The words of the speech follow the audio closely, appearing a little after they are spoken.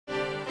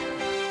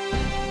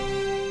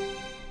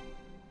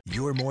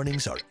your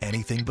mornings are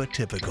anything but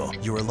typical,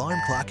 your alarm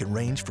clock can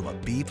range from a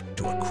beep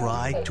to a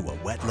cry to a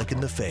wet lick in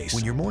the face.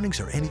 When your mornings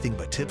are anything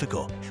but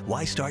typical,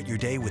 why start your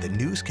day with a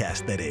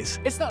newscast that is?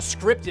 It's not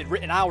scripted,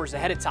 written hours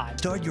ahead of time.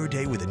 Start your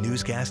day with a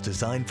newscast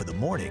designed for the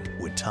morning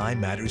when time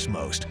matters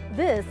most.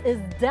 This is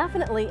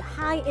definitely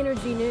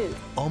high-energy news.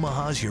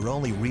 Omaha's your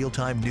only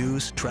real-time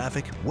news,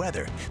 traffic,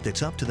 weather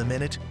that's up to the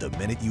minute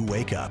you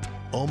wake up.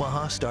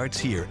 Omaha starts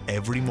here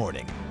every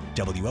morning.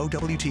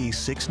 WOWT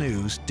 6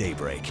 News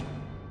Daybreak.